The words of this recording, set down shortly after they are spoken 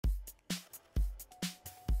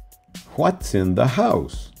What's in the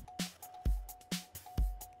house?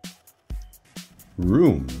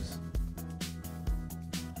 Rooms.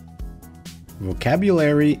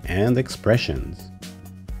 Vocabulary and expressions.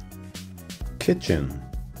 Kitchen.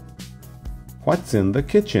 What's in the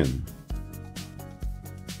kitchen?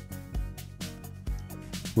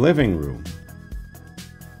 Living room.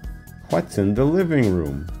 What's in the living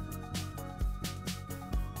room?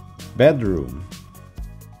 Bedroom.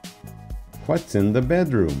 What's in the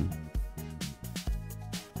bedroom?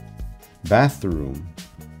 Bathroom.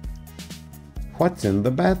 What's in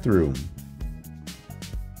the bathroom?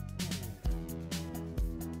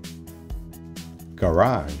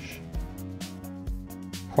 Garage.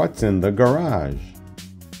 What's in the garage?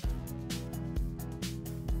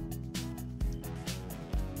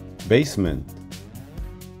 Basement.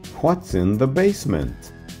 What's in the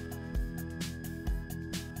basement?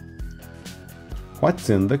 What's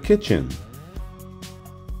in the kitchen?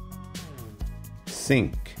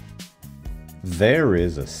 Sink. There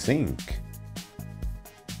is a sink.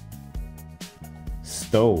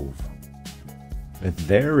 Stove.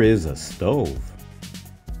 There is a stove.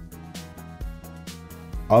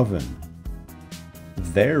 Oven.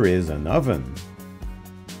 There is an oven.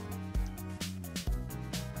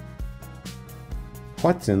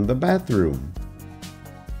 What's in the bathroom?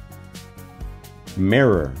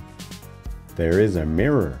 Mirror. There is a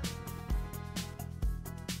mirror.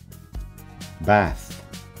 Bath.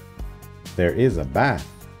 There is a bath.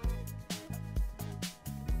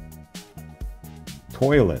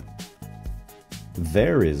 Toilet.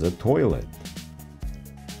 There is a toilet.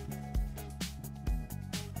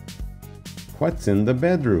 What's in the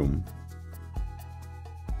bedroom?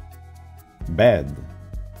 Bed.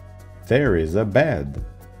 There is a bed.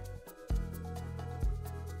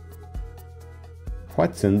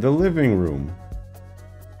 What's in the living room?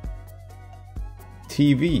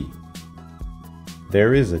 TV.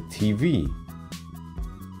 There is a TV.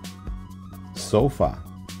 Sofa.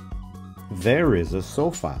 There is a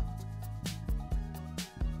sofa.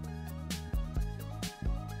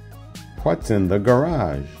 What's in the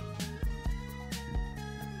garage?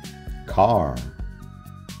 Car.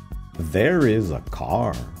 There is a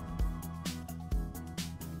car.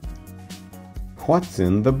 What's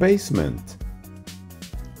in the basement?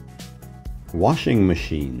 Washing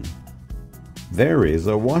machine. There is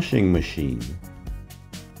a washing machine.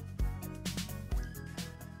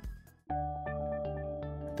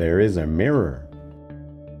 There is a mirror.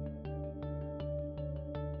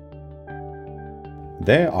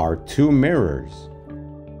 There are two mirrors.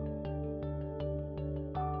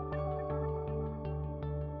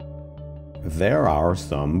 There are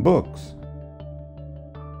some books.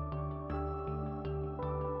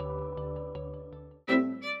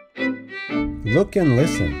 Look and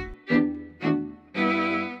listen.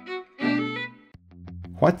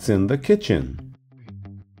 What's in the kitchen?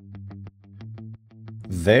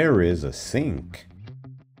 There is a sink.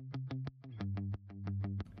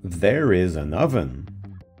 There is an oven.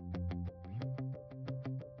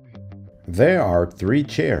 There are 3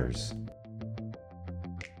 chairs.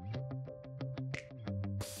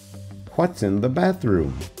 What's in the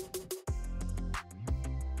bathroom?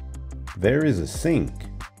 There is a sink.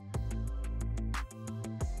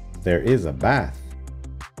 There is a bath.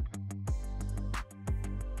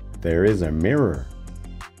 There is a mirror.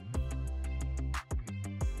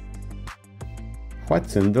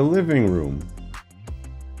 What's in the living room?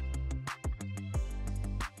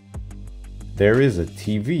 There is a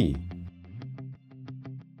TV.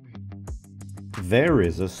 There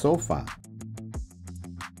is a sofa.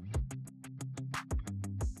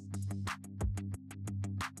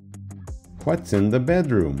 What's in the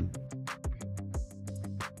bedroom?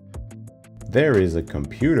 There is a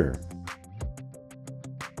computer.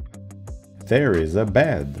 There is a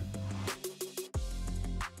bed.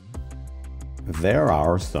 There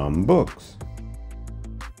are some books.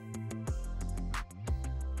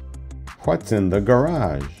 What's in the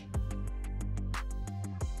garage?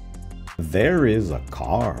 There is a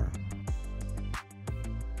car.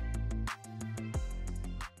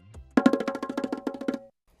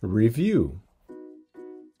 Review.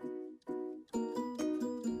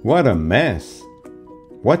 What a mess!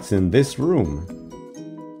 What's in this room?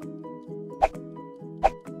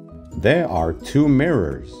 There are 2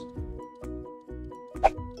 mirrors.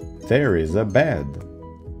 There is a bed.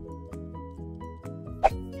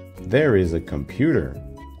 There is a computer.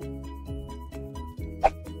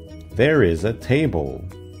 There is a table.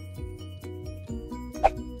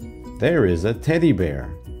 There is a teddy bear.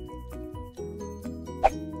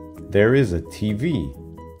 There is a TV.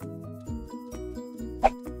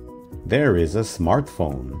 There is a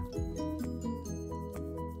smartphone.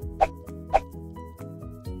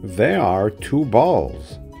 There are 2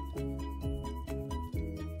 balls.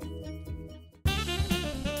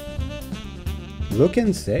 Look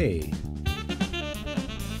and say.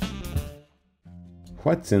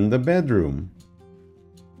 What's in the bedroom?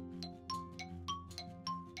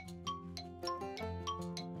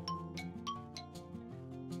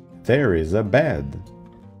 There is a bed.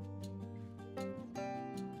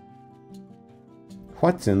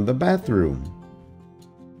 What's in the bathroom?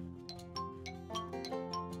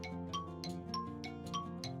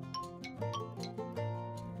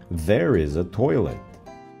 There is a toilet.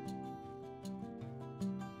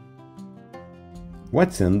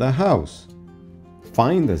 What's in the house?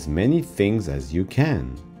 Find as many things as you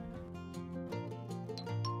can.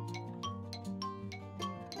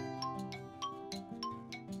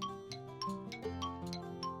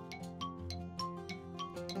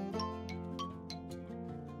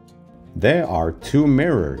 There are 2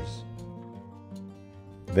 mirrors.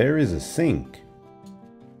 There is a sink.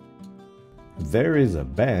 There is a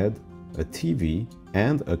bed, a TV,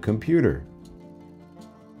 and a computer.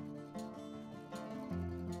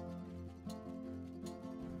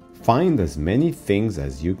 Find as many things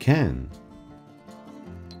as you can.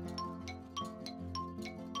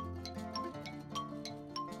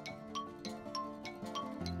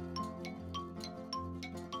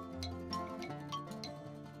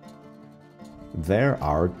 There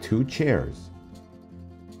are 2 chairs.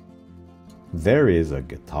 There is a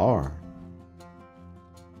guitar.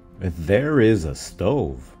 There is a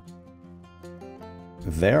stove.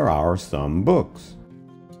 There are some books.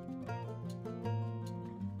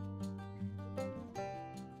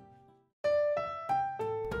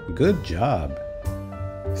 Good job.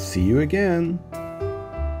 See you again.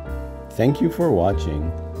 Thank you for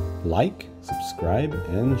watching. Like, subscribe,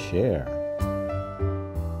 and share.